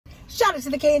Shout out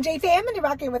to the K&J fam, and you're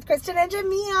rocking with Kristin and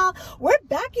Jamil. We're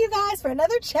back, you guys, for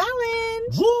another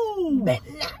challenge. Woo! But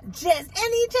not just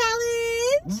any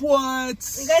challenge.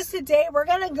 What? You guys, today we're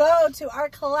going to go to our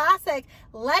classic,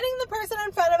 letting the person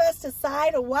in front of us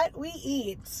decide what we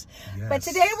eat. Yes. But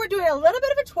today we're doing a little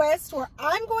bit of a twist where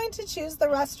I'm going to choose the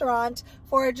restaurant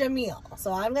for Jamil.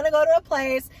 So I'm going to go to a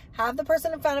place, have the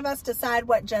person in front of us decide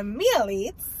what Jamil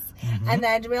eats. And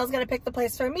then Jamil's going to pick the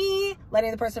place for me, letting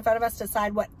the person in front of us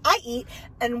decide what I eat.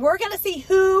 And we're going to see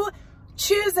who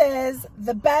chooses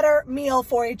the better meal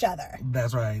for each other.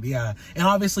 That's right, yeah. And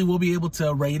obviously we'll be able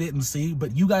to rate it and see,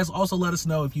 but you guys also let us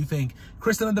know if you think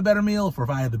Kristin had the better meal or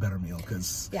if I had the better meal,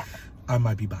 because I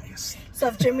might be biased. So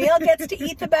if Jamil gets to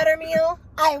eat the better meal,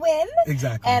 I win.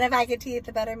 Exactly. And if I get to eat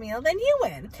the better meal, then you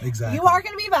win. Exactly. You are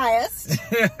going to be biased,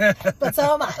 but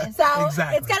so am I. So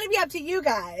it's going to be up to you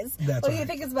guys what you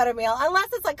think is a better meal, unless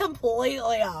it's like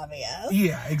completely obvious.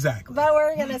 Yeah, exactly. But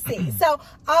we're going to see. So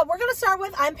we're going to start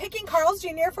with, I'm picking Carl's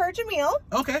Jr. for Jamil.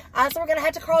 Okay. So we're going to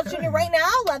head to Carl's Jr. right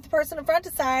now, let the person in front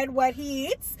decide what he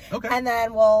eats. Okay. And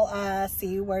then we'll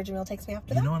see where Jamil takes me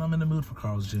after that. You know what? I'm in the mood for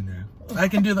Carl's Jr. I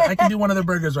can do one of their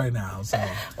burgers right now. So.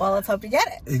 Well, let's hope you get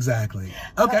it. Exactly.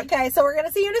 Okay. Okay, so we're going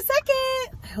to see you in a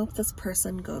second. I hope this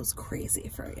person goes crazy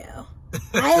for you.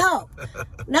 I hope.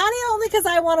 Not only because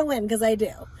I want to win, because I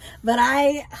do, but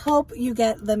I hope you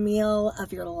get the meal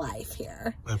of your life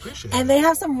here. I appreciate it. And they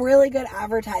have some really good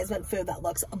advertisement food that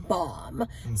looks bomb.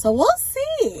 So we'll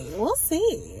see. We'll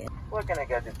see. What can I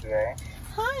get you today?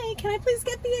 Hi, can I please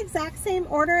get the exact same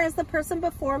order as the person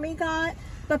before me got?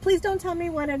 But please don't tell me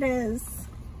what it is.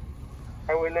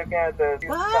 Are we looking at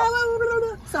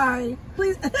the... Sorry.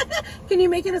 Please, can you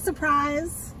make it a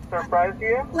surprise? Surprise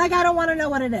you? Like, I don't want to know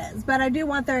what it is, but I do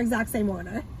want their exact same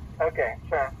order. Okay,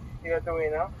 sure. You have to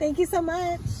wait now. Thank you so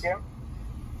much. Yeah.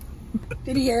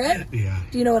 Did you hear it? Yeah.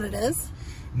 Do you know what it is?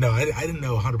 No, I didn't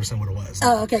know 100% what it was.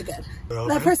 Oh, okay, good.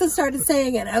 That person started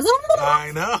saying it. I was like,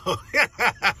 I know.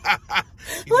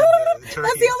 That's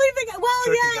the only thing. Well,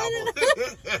 yeah.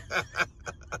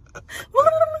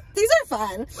 These are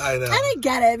fun. I know. And I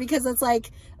get it, because it's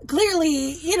like,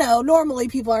 clearly, you know, normally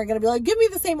people aren't going to be like, give me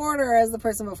the same order as the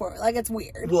person before. Like, it's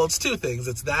weird. Well, it's two things.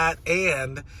 It's that,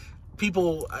 and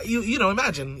people, you know,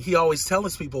 imagine he always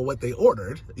tells people what they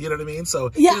ordered. You know what I mean? So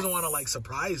he doesn't want to, like,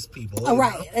 surprise people. Oh,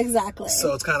 right. Exactly.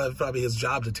 So it's kind of probably his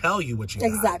job to tell you what you got.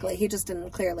 Exactly. He just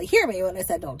didn't clearly hear me when I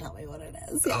said, don't tell me what it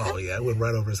is. Yeah. Oh, yeah. It went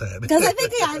right over his head. Because I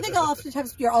think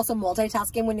oftentimes you're also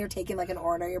multitasking when you're taking, like, an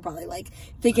order. You're probably, like,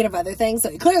 thinking of other things. So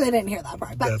you clearly didn't hear that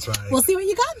part. But that's right. We'll see what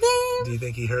you got, babe. Do you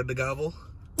think he heard the gobble?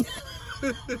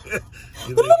 You think he heard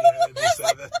you say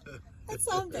that? That's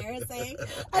so embarrassing.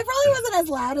 I probably wasn't as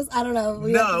loud as, I don't know.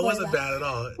 No, it wasn't bad at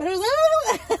all. But it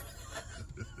was like,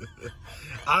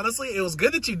 honestly, it was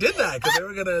good that you did that, because they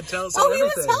were going to tell us everything. He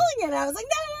was telling it. I was like,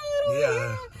 no.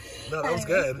 Yeah. No, that was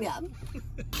good. Yeah.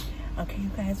 Okay, you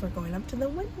guys, we're going up to the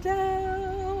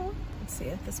window. Let's see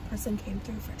if this person came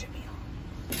through for Jamil.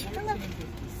 Hello.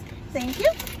 Thank you.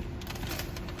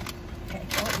 Okay,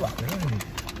 well.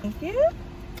 Thank you.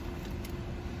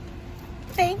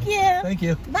 Thank you. Thank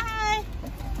you. Bye.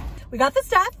 We got the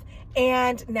stuff,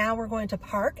 and now we're going to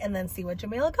park and then see what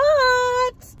Jamil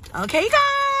got. Okay,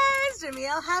 guys,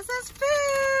 Jamil has his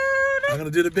food. I'm going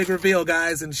to do the big reveal,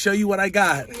 guys, and show you what I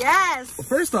got. Yes. Well,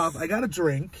 first off, I got a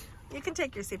drink. You can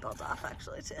take your seatbelt off,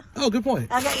 actually, too. Oh, good point.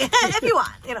 Okay, if you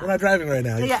want. You know. We're not driving right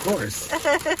now, of course.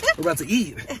 We're about to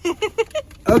eat.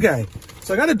 Okay,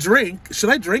 so I got a drink. Should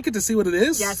I drink it to see what it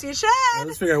is? Yes, you should. Right,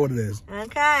 let's figure out what it is.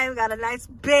 Okay, we got a nice,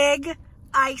 big,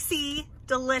 icy,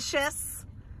 delicious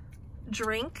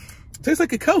drink. It tastes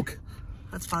like a Coke.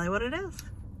 That's probably what it is.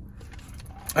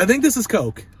 I think this is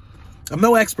Coke. I'm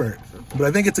no expert, but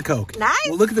I think it's a Coke. Nice.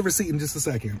 We'll look at the receipt in just a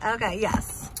second. Okay,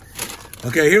 yes.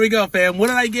 Okay, here we go, fam. What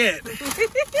did I get?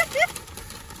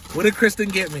 What did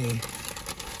Kristin get me?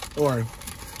 Or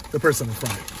the person in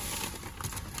front?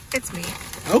 It's me.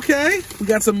 Okay, we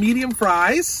got some medium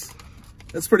fries.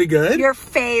 That's pretty good. Your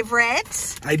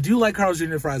favorite. I do like Carl's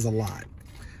Jr. fries a lot.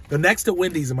 They're next to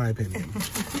Wendy's, in my opinion.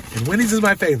 And Wendy's is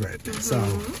my favorite. So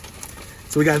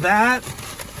we got that.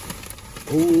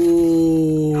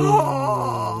 Ooh.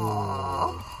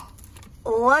 Oh,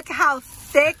 look how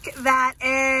thick that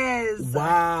is.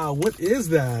 Wow, what is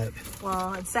that?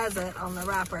 Well, it says it on the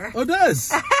wrapper. Oh, it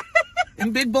does.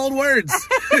 In big, bold words.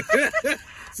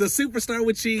 It's a superstar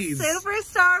with cheese.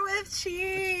 Superstar with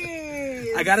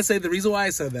cheese. I gotta say, the reason why I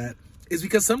said that is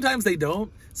because sometimes they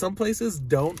don't. Some places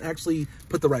don't actually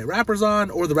put the right wrappers on,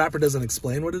 or the wrapper doesn't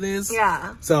explain what it is.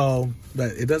 Yeah. So,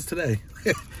 but it does today.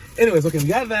 Anyways, okay, we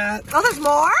got that. Oh, there's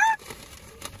more?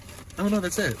 Oh, no,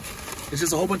 that's it. It's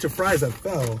just a whole bunch of fries that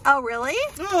fell. Oh, really?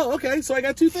 Oh, okay. So I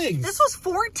got two things. This was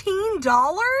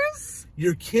 $14?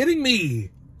 You're kidding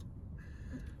me.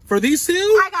 For these two?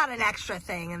 I got an extra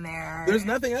thing in there. There's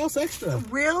nothing else extra.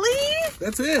 Really?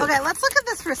 That's it. Okay, let's look at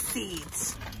this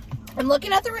receipt. I'm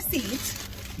looking at the receipt.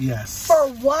 Yes. For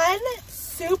one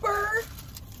super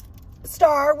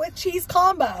star with cheese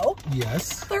combo.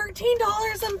 Yes.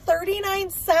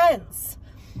 $13.39.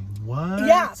 What?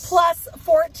 Yeah, plus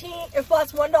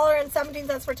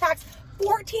 $1.17 for tax.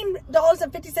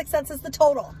 $14.56 is the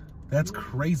total. That's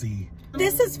crazy.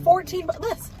 This is $14.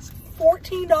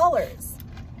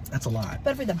 That's a lot.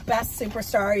 But for the best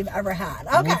superstar you've ever had.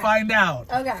 Okay. We'll find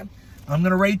out. Okay. I'm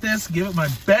gonna rate this, give it my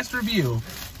best review.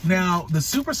 Now, the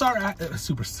superstar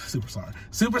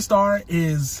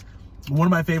is one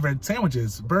of my favorite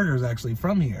sandwiches, burgers actually,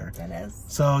 from here. It is.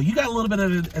 So you got a little bit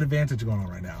of an advantage going on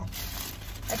right now.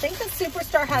 I think the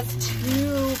superstar has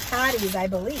 2 patties, I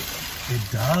believe. It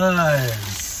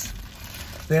does.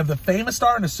 They have the famous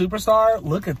star and the superstar.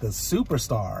 Look at the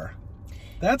superstar.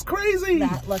 That's crazy.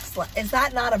 That looks like, is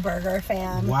that not a burger,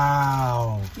 fam?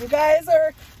 Wow. You guys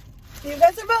are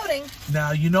voting.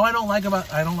 Now, you know I don't like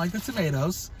the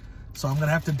tomatoes, so I'm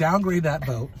gonna have to downgrade that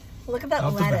vote. Look at that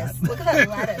lettuce. Look at that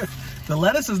lettuce. The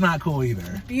lettuce is not cool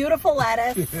either. Beautiful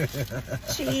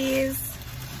lettuce, cheese,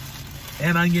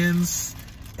 and onions,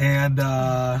 and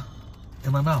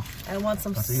in my mouth. I want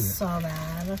some so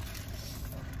bad.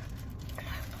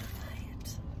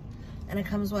 And it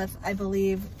comes with, I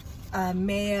believe,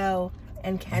 mayo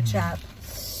and ketchup.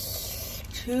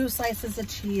 2 slices of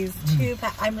cheese,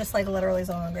 I'm just like literally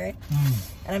so hungry.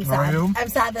 And I'm sad. I'm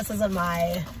sad this isn't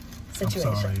my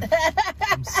situation.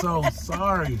 I'm so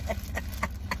sorry.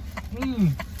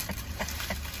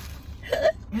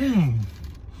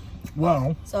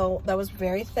 Well. So that was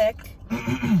very thick.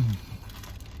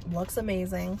 Looks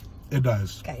amazing. It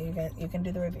does. Okay, you can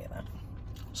do the review now.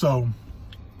 So,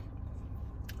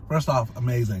 first off,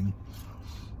 amazing.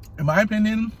 In my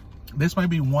opinion, this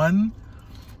might be one,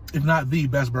 if not the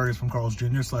best burgers from Carl's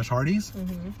Jr. / Hardee's.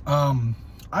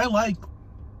 I like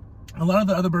a lot of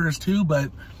the other burgers too,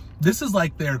 but this is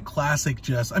like their classic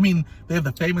I mean, they have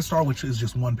the famous star, which is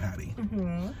just 1 patty.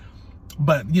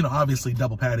 But, you know, obviously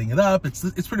double pattying it up,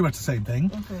 it's pretty much the same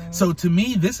thing. So to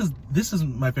me, this is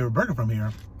my favorite burger from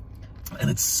here. And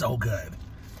it's so good.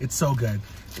 It's so good.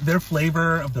 Their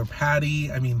flavor of their patty,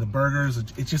 I mean, the burgers,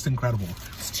 it's just incredible.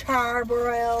 It's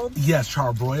charbroiled. Yes,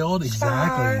 charbroiled,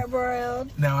 exactly.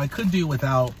 Charbroiled. Now, I could do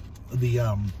without the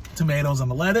tomatoes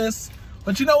and the lettuce,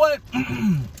 but you know what?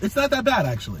 It's not that bad,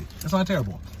 actually. It's not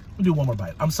terrible. We'll do one more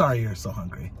bite. I'm sorry you're so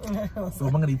hungry. So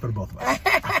I'm going to eat for the both of us.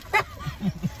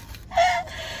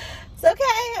 It's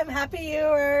okay. I'm happy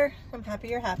you're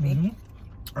happy.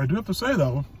 I do have to say,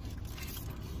 though,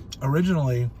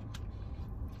 originally,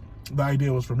 the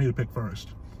idea was for me to pick first.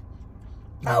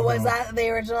 Oh, was that the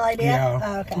original idea? Yeah.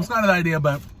 Oh, okay. It was kind of the idea,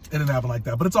 but it didn't happen like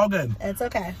that. But it's all good. It's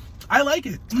okay. I like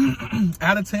it.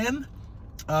 Out of 10,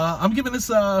 I'm giving this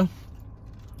I'll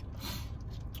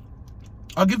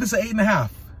give this an 8.5.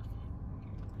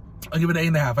 I'll give it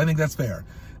an 8.5. I think that's fair.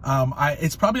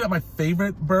 It's probably not my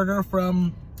favorite burger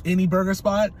from any burger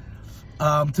spot.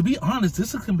 To be honest,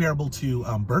 this is comparable to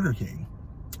Burger King.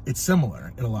 It's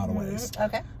similar in a lot of ways.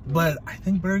 Okay. But I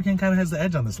think Burger King kind of has the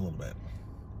edge on this a little bit.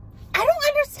 I don't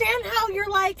understand how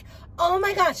you're like, oh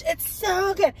my gosh, it's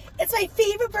so good. It's my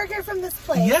favorite burger from this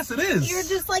place. Yes, it is. You're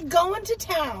just like going to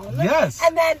town. Yes.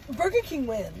 And then Burger King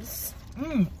wins. You know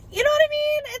what I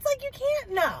mean? It's like you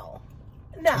can't know.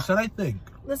 No. That's what I think.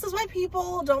 This is why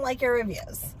people don't like your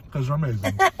reviews. Because they're amazing.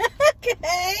 Okay.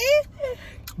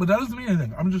 But that doesn't mean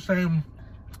anything. I'm just saying,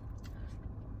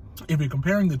 if you're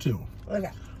comparing the two,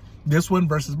 this one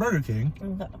versus Burger King,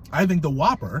 I think the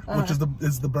Whopper, which is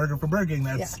the burger from Burger King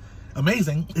that's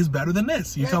amazing, is better than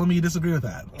this. You're telling me you disagree with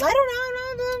that? I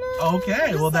don't know.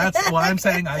 Okay, well, that's what I'm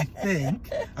saying. I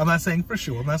think. I'm not saying for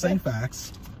sure. I'm not saying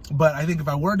facts. But I think if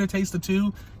I were to taste the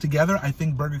two together, I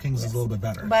think Burger King's is a little bit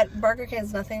better. But Burger King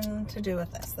has nothing to do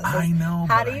with this. I know.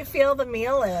 How do you feel the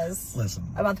meal is? Listen.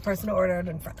 About the person who ordered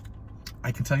in front.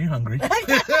 I can tell you're hungry.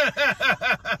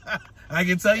 I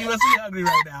can tell you must be hungry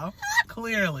right now.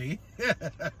 Clearly.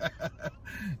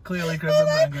 Clearly, Kristen's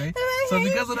hungry. So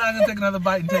because of that, I'm going to take another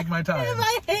bite and take my time. Am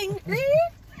I hungry?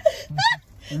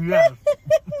 Yes.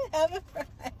 Have a fry.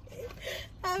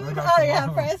 Oh, yeah,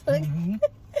 fries.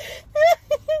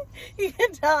 You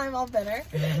can tell I'm all bitter.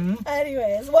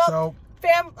 Anyways, well, so,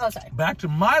 sorry. Back to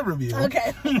my review.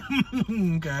 Okay.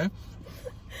 Okay.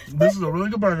 This is a really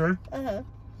good burger. And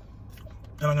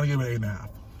I'm going to give it 8.5.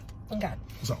 Okay.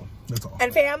 So, that's all.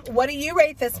 And fam, what do you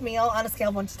rate this meal on a scale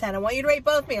of 1 to 10? I want you to rate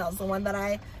both meals. The one that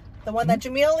I The one that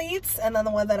Jamil eats and then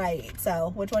the one that I eat.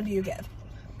 So which one do you give?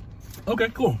 Okay,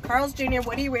 cool. Carl's Jr.,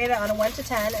 what do you rate it on a 1 to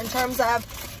 10 in terms of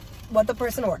what the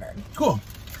person ordered? Cool.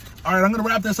 All right, I'm going to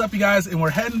wrap this up, you guys, and we're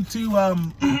heading to, you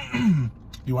want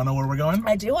to know where we're going?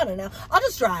 I do want to know. I'll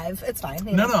just drive. It's fine.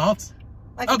 No.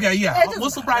 Okay, yeah. We'll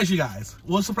surprise you guys.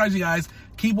 We'll surprise you guys.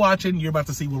 Keep watching. You're about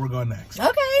to see where we're going next.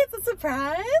 Okay, it's a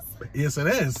surprise. Yes, it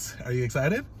is. Are you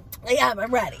excited? Yeah,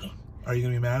 I'm ready. Are you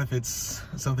going to be mad if it's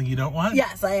something you don't want?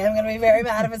 Yes, I am going to be very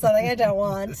mad if it's something I don't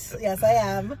want. Yes, I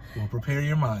am. Well, prepare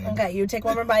your mind. Okay, you take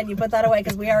one more bite and you put that away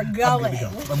because we are going.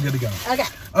 I'm good to go. Okay.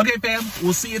 Okay, fam.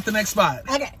 We'll see you at the next spot.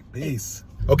 Okay. Peace.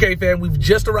 Okay, fam. We've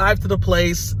just arrived to the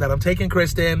place that I'm taking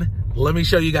Kristin. Let me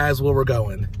show you guys where we're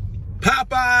going.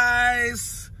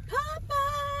 Popeyes!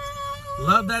 Popeyes!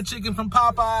 Love that chicken from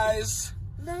Popeyes.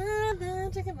 Love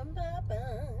that chicken from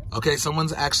Popeyes. Okay,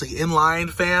 someone's actually in line,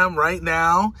 fam, right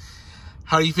now.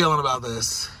 How are you feeling about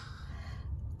this?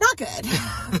 Not good.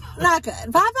 Not good.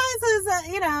 Popeyes is,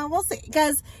 you know, we'll see.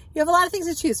 Because you have a lot of things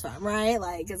to choose from, right?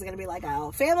 Like, is it going to be like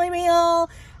a family meal?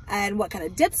 And what kind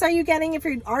of dips are you getting if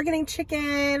you are getting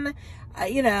chicken?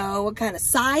 You know, what kind of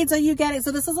sides are you getting?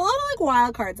 So this is a lot of like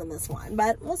wild cards on this one,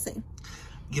 but we'll see.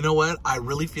 You know what? I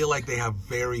really feel like they have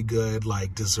very good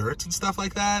like desserts and stuff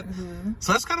like that.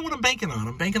 So that's kind of what I'm banking on.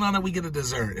 I'm banking on that we get a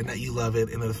dessert and that you love it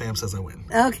and that the fam says I win.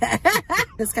 Okay.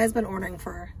 This guy's been ordering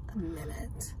for a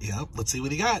minute. Yep. Let's see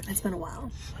what he got. It's been a while.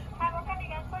 Hi, what can I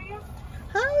get for you?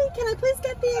 Hi, can I please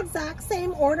get the exact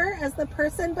same order as the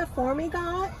person before me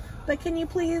got? But can you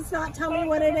please not tell me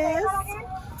what it is?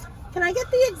 Can I get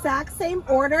the exact same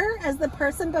order as the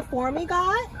person before me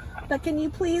got? But can you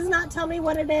please not tell me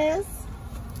what it is?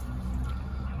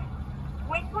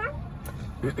 Which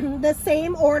one? The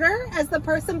same order as the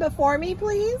person before me,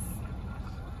 please.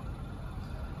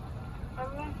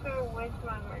 I'm not sure which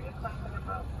one you're talking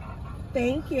about.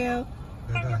 Thank you.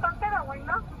 Can you talk to the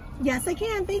window? Yes, I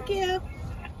can. Thank you.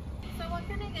 So what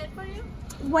can I get for you?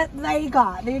 What they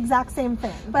got, the exact same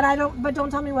thing. But don't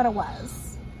tell me what it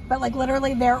was. But like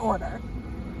literally their order.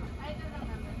 I don't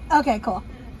remember. Okay, cool.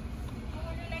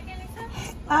 Would you like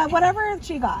anything? Whatever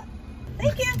she got.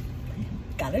 Thank you.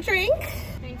 Got a drink.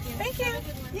 Thank you. Thank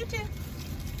you. You too.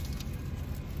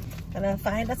 Gonna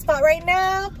find a spot right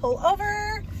now, pull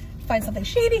over, find something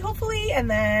shady hopefully, and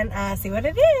then see what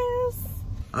it is.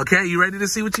 Okay, you ready to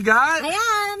see what you got? I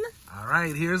am. All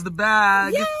right, here's the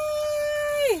bag.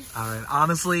 Yay! All right,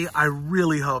 honestly, I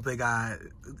really hope I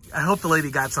hope the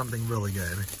lady got something really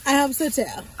good. I hope so too.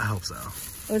 I hope so.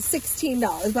 It was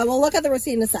 $16, but we'll look at the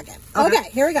receipt in a second. Okay,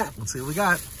 here we go. Let's see what we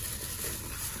got.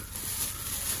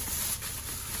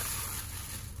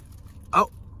 Oh.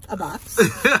 A box.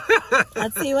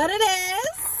 Let's see what it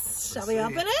is. Shall we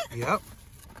open it? Yep.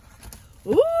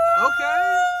 Ooh.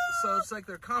 Okay. So it's like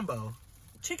their combo.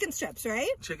 Chicken strips, right?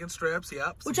 Chicken strips,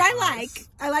 yep. Which I like.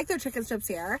 I like their chicken strips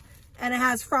here. And it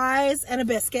has fries and a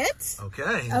biscuit.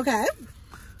 Okay. Okay.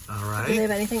 All right. Do they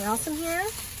have anything else in here?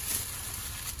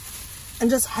 And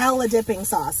just hella dipping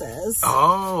sauces.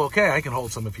 Oh, okay. I can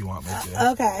hold some if you want me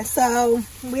to. Okay, so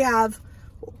we have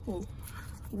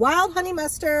wild honey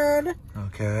mustard.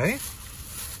 Okay.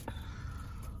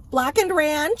 Blackened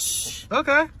ranch.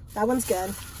 Okay. That one's good.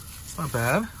 It's not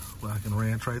bad. Blackened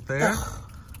ranch right there. Ugh.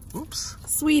 Oops.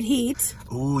 Sweet heat.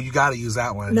 Ooh, you got to use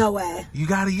that one. No way. You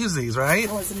got to use these, right?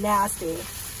 That was nasty.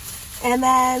 And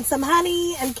then some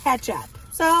honey and ketchup.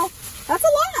 So that's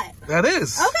a lot. That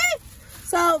is. Okay.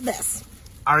 So this.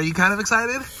 Are you kind of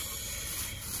excited?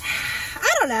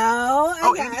 I don't know.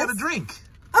 I guess. And you got a drink.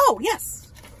 Oh, yes.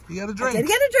 You got a drink. I did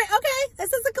get a drink. Okay.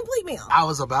 This is a complete meal. I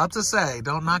was about to say,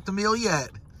 don't knock the meal yet.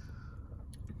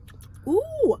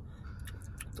 Ooh.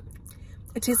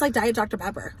 It tastes like Diet Dr.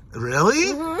 Pepper. Really?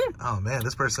 Mm-hmm. Oh, man.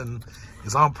 This person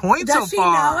is on point Does so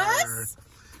far. Does she know us?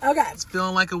 Okay. It's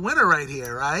feeling like a winner right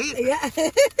here, right? Yeah.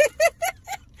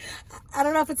 I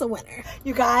don't know if it's a winner.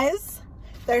 You guys,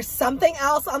 there's something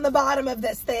else on the bottom of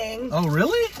this thing. Oh,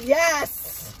 really?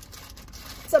 Yes.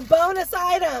 It's a bonus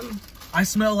item. I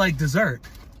smell like dessert.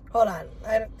 Hold on.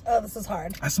 Oh, this is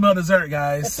hard. I smell dessert,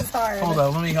 guys. This is hard. Hold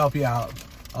on. Let me help you out.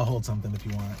 I'll hold something if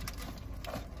you want.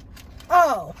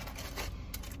 Oh.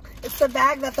 It's the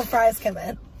bag that the fries come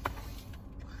in.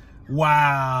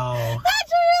 Wow.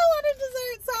 That's a real one of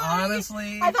dessert. Sorry.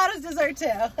 Honestly. I thought it was dessert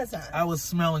too. It's not. I was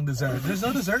smelling dessert. There's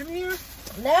no dessert in here?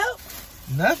 Nope.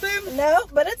 Nothing? No,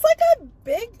 but it's like a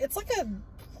big, it's like a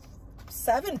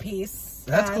 7-piece.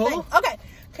 That's cool. Thing. Okay.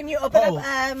 Can you open up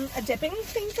a dipping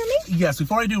thing for me? Yes.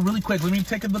 Before I do, really quick, let me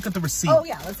take a look at the receipt. Oh,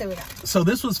 yeah. Let's see what we got. So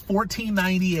this was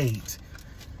 $14.98.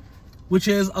 which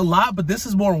is a lot, but this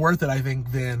is more worth it, I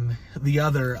think, than the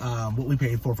other, what we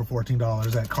paid for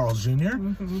 $14 at Carl's Jr.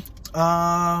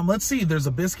 Let's see. There's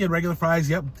a biscuit, regular fries.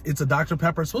 Yep, it's a Dr.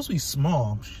 Pepper. It's supposed to be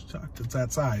small. It's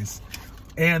that size.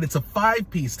 And it's a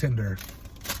 5-piece tender.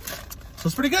 So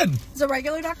it's pretty good. It's a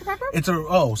regular Dr. Pepper? It's a,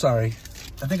 oh, sorry.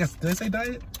 did I say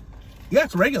diet? Yeah,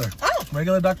 it's regular. Oh.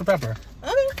 Regular Dr. Pepper.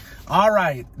 Okay. All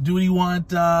right. Do you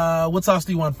want, what sauce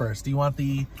do you want first? Do you want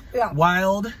the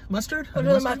wild mustard? I'll do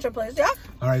the mustard, please. Yeah.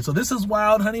 All right. So this is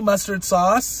wild honey mustard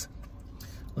sauce.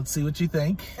 Let's see what you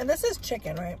think. And this is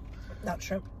chicken, right? Not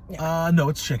shrimp. Yeah. No,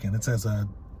 it's chicken. It says,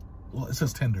 well, it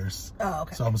says tenders. Oh,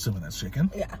 okay. So I'm assuming that's chicken.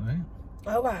 Yeah. Right.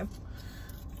 Okay.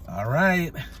 All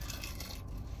right.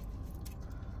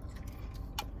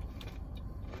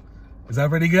 Is that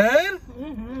pretty good?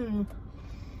 Mm-hmm.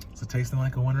 Is it tasting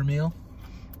like a Wonder Meal?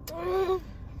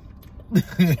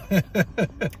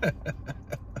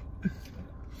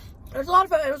 There's a lot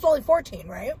of it. It was only 14,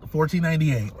 right?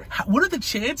 $14.98. What are the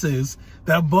chances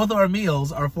that both of our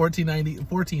meals are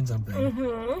 $14 something?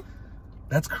 Mm-hmm.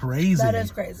 That's crazy. That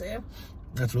is crazy.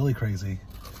 That's really crazy.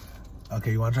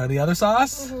 Okay, you want to try the other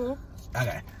sauce? Mm-hmm.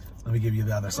 Okay, let me give you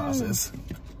the other sauces.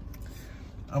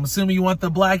 I'm assuming you want the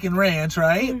black and ranch,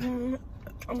 right? Mm-hmm.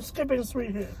 I'm skipping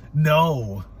sweet heat.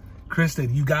 No,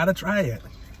 Kristin, you gotta try it.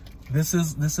 This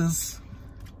is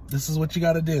what you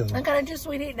gotta do. I'm gonna do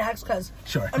sweet heat next because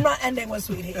sure. I'm not ending with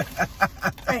sweet heat.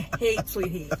 I hate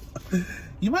sweet heat.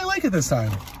 You might like it this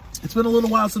time. It's been a little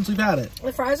while since we've had it.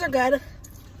 The fries are good.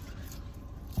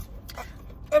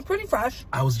 They're pretty fresh.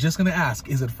 I was just gonna ask,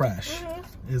 is it fresh?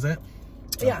 Mm-hmm. Is it?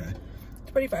 Yeah, okay.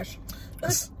 It's pretty fresh.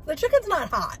 The chicken's not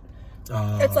hot.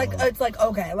 It's like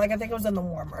okay. Like I think it was in the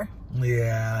warmer.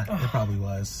 Yeah, it probably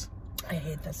was. I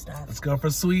hate this stuff. Let's go for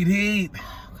sweet heat.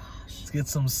 Oh gosh. Let's get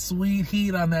some sweet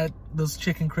heat on those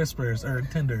chicken crispers or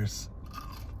tenders.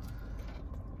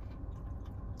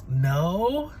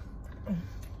 No?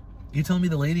 You're telling me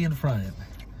the lady in front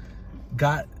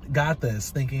got this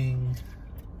thinking,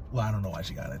 well, I don't know why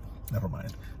she got it. Never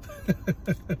mind.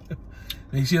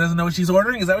 Maybe she doesn't know what she's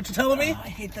ordering? Is that what you're telling me? Oh, I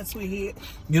hate that sweet heat.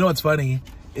 You know what's funny?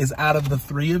 Is out of the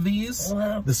 3 of these,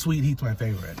 the sweet heat's my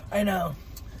favorite. I know.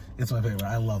 It's my favorite.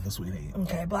 I love the sweet heat.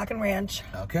 Okay, black and ranch.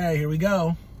 Okay, here we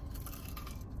go.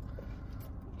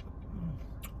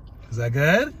 Is that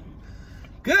good?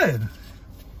 Good.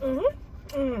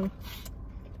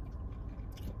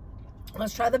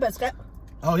 Let's try the biscuit.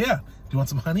 Oh, yeah. Do you want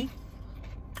some honey?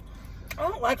 I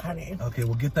don't like honey. Okay,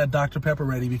 we'll get that Dr. Pepper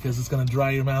ready because it's going to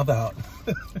dry your mouth out.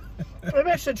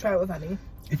 Maybe I should try it with honey.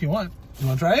 If you want. You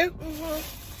want to try it?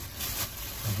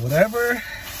 Whatever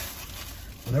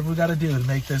we got to do to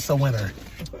make this a winner.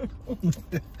 And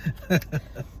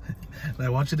I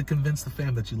want you to convince the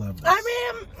fam that you love this.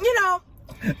 I mean, you know.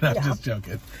 No, I'm just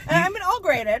joking. I mean, I'll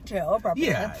grate it too, probably.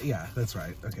 Yeah, that's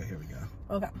right. Okay, here we go.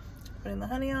 Okay. Putting the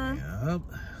honey on. Yep.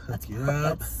 Hook you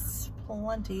up. That's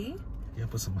plenty.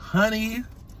 Yep, with some honey.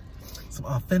 Some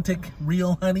authentic,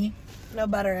 real honey. No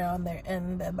butter on there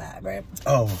in the bag, right?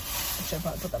 Oh. I should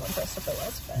probably put that on first if it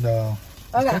was. But... No.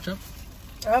 Okay. Ketchup.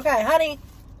 Okay, honey.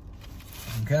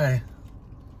 Okay.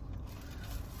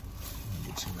 Let me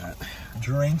get you that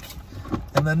drink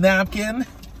and the napkin.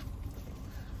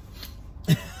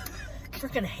 I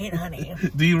freaking hate honey.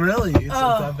 Do you really? It's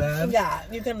that bad? Yeah,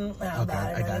 you can have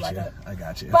that. I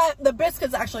got you. But the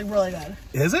biscuit's actually really good.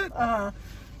 Is it? Uh-huh.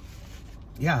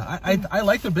 Yeah, I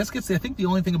like the biscuits. I think the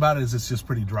only thing about it is it's just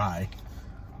pretty dry.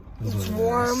 It's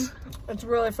warm. It's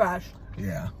really fresh.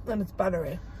 Yeah. And it's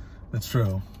buttery. That's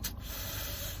true.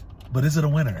 But is it a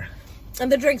winner? And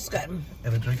the drink's good. And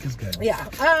the drink is good. Yeah.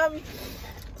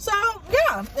 So,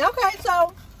 yeah. Okay,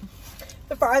 so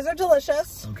the fries are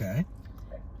delicious. Okay.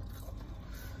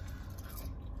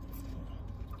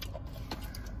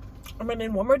 I'm going to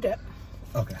need one more dip.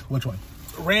 Okay, which one?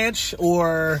 Ranch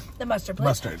or? The mustard, please.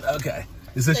 Mustard, okay.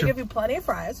 Is this They give you plenty of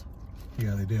fries.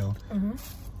 Yeah, they do.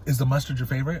 Is the mustard your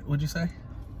favorite, would you say?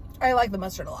 I like the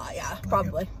mustard a lot, yeah,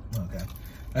 probably. Okay.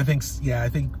 I think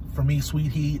for me, sweet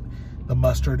heat, the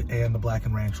mustard, and the black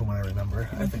and ranch from what I remember.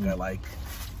 I think I like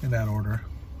in that order.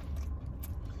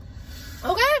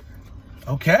 Okay.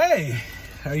 Okay.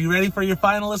 Are you ready for your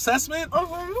final assessment?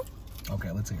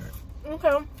 Okay, let's hear it.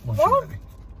 Okay. Once you're ready.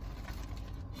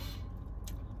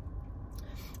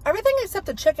 Everything except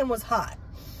the chicken was hot.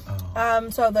 Oh.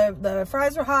 So the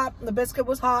fries were hot, the biscuit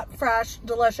was hot, fresh,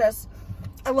 delicious.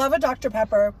 I love a Dr.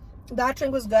 Pepper. That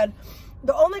drink was good.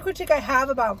 The only critique I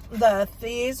have about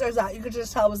these is that you could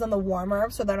just tell it was in the warmer,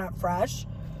 so they're not fresh.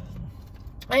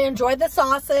 I enjoyed the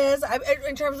sauces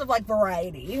in terms of like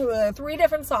variety. There were 3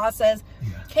 different sauces.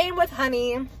 Yeah. Came with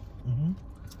honey. It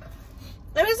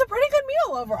was a pretty good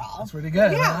meal overall. That's pretty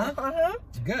good. Yeah. Huh?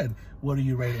 Good. What are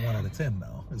you rating 1 out of 10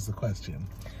 though? Is the question.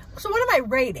 So what am I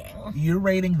rating? You're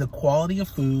rating the quality of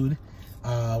food,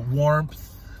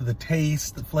 warmth, the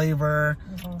taste, the flavor,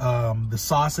 the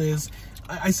sauces.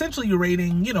 Essentially, you're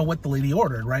rating, you know, what the lady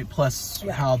ordered, right? Plus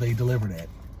how they delivered it.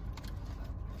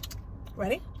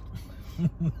 Ready?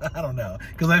 I don't know,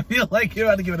 because I feel like you're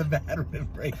about to give it a bad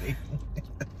rating.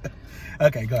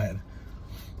 Okay, go ahead.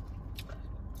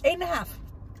 8.5.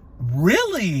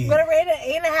 Really? I'm gonna rate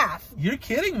it 8.5. You're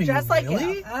kidding me? Just really? like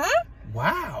you. Huh?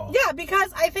 Wow. Yeah,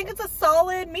 because I think it's a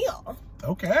solid meal.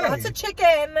 Okay. Lots of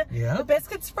chicken. Yeah. The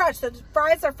biscuits fresh. The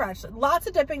fries are fresh. Lots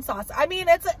of dipping sauce. I mean,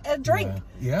 it's a drink.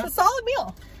 Yeah. It's a solid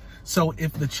meal. So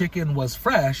if the chicken was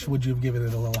fresh, would you have given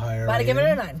it a little higher? I'd give it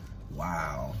a 9.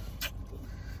 Wow.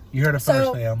 You heard it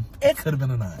first, fam. It could have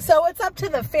been a 9. So it's up to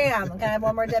the fam. Can I have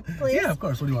one more dip, please? Yeah, of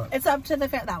course. What do you want? It's up to the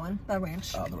fam. That one. The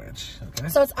ranch. Oh, the ranch. Okay.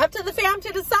 So it's up to the fam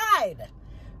to decide.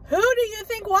 Who do you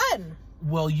think won?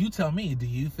 Well, you tell me. Do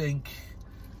you think...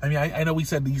 I mean, I know we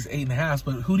said these 8.5,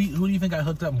 but who do you think I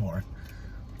hooked up more?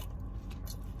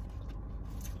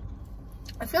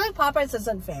 I feel like Popeyes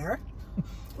isn't fair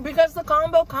because the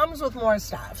combo comes with more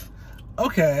stuff.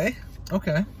 Okay.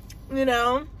 Okay. You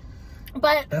know?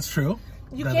 But... That's true.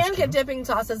 You can get dipping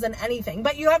sauces in anything,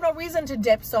 but you have no reason to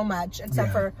dip so much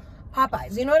except for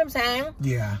Popeyes. You know what I'm saying?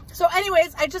 Yeah. So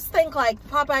anyways, I just think like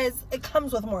Popeyes, it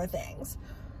comes with more things.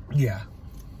 Yeah.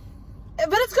 But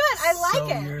it's good. I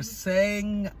like it. So you're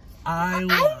saying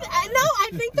I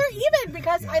think they're even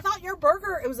because I thought your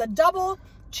burger, it was a double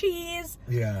cheese.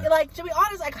 Yeah. Like, to be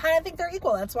honest, I kind of think they're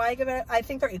equal. That's why I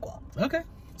think they're equal. Okay.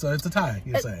 So it's a tie,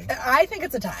 you're saying? I think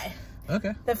it's a tie.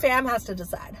 Okay. The fam has to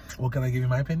decide. Well, can I give you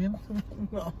my opinion?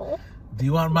 No. Do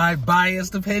you want my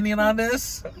biased opinion on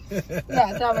this?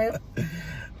 Yeah, tell me.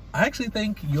 I actually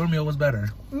think your meal was better.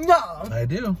 No. I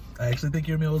do. I actually think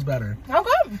your meal was better. How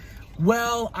come?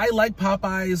 Well, I like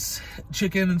Popeye's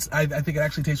chicken. I think it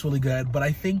actually tastes really good. But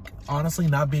I think, honestly,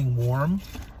 not being warm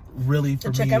really,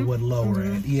 for me, would lower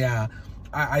it. Yeah.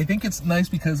 I think it's nice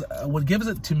because what gives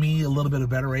it to me a little bit of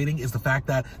better rating is the fact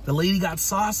that the lady got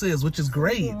sauces, which is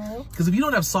great. Because if you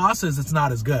don't have sauces, it's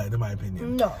not as good, in my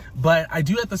opinion. No. But I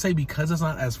do have to say, because it's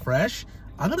not as fresh,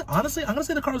 I'm gonna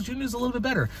say the Carl's Jr. is a little bit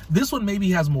better. This one maybe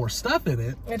has more stuff in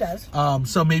it. It does.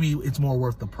 So maybe it's more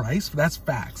worth the price. That's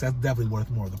facts. That's definitely worth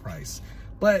more of the price.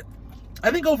 But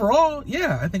I think overall,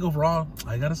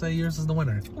 I gotta say yours is the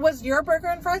winner. Was your burger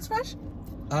and fries fresh?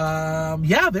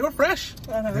 Yeah, they were fresh.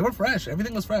 They were fresh.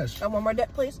 Everything was fresh. One more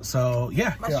dip, please. So,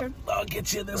 yeah. I'll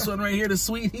get you this one right here, the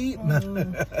sweet heat. But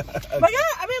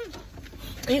yeah, I mean,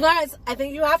 you guys, I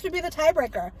think you have to be the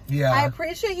tiebreaker. Yeah. I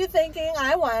appreciate you thinking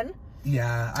I won.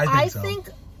 Yeah, I think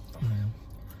so.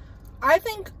 I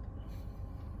think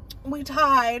we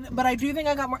tied, but I do think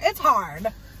I got more. It's hard.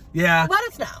 Yeah. Let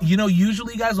us know. You know,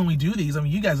 usually, guys, when we do these, I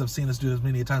mean, you guys have seen us do this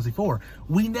many times before.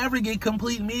 We never get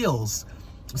complete meals.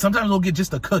 Sometimes we'll get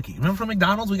just a cookie. Remember from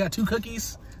McDonald's, we got 2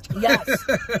 cookies? Yes.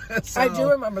 So, I do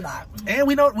remember that. And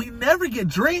we never get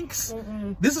drinks.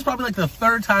 This is probably like the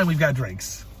 3rd time we've got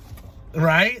drinks.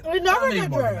 Right? We never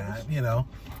get drinks. That, you know.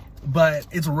 But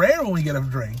it's rare when we get a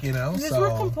drink, you know. These were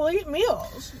complete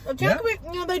meals. They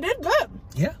did good.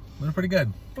 Yeah, they're pretty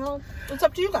good. Well, it's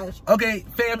up to you guys. Okay,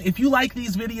 fam, if you like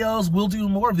these videos, we'll do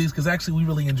more of these because actually we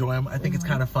really enjoy them. I think it's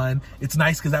kind of fun. It's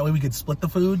nice because that way we could split the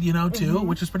food, you know, too,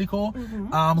 which is pretty cool.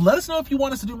 Let us know if you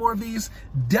want us to do more of these.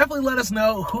 Definitely let us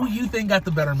know who you think got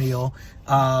the better meal.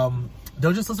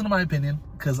 Don't just listen to my opinion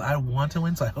because I want to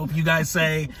win. So I hope you guys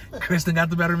say Kristin got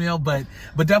the better meal, but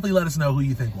definitely let us know who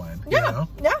you think won. Yeah, you know?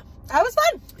 Yeah, that was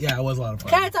fun. Yeah, it was a lot of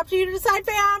fun. Okay, it's up to you to decide,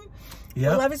 fam.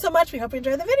 Yeah. We love you so much. We hope you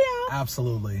enjoyed the video.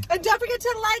 Absolutely. And don't forget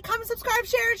to like, comment, subscribe,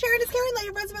 share. Sharing is caring. Let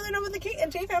your friends really know what the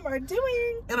K&J Fam are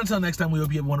doing. And until next time, we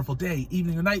hope you have a wonderful day,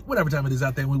 evening, or night, whatever time it is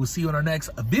out there. And we will see you in our next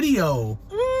video.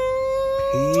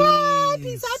 Peace.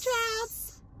 Peace out,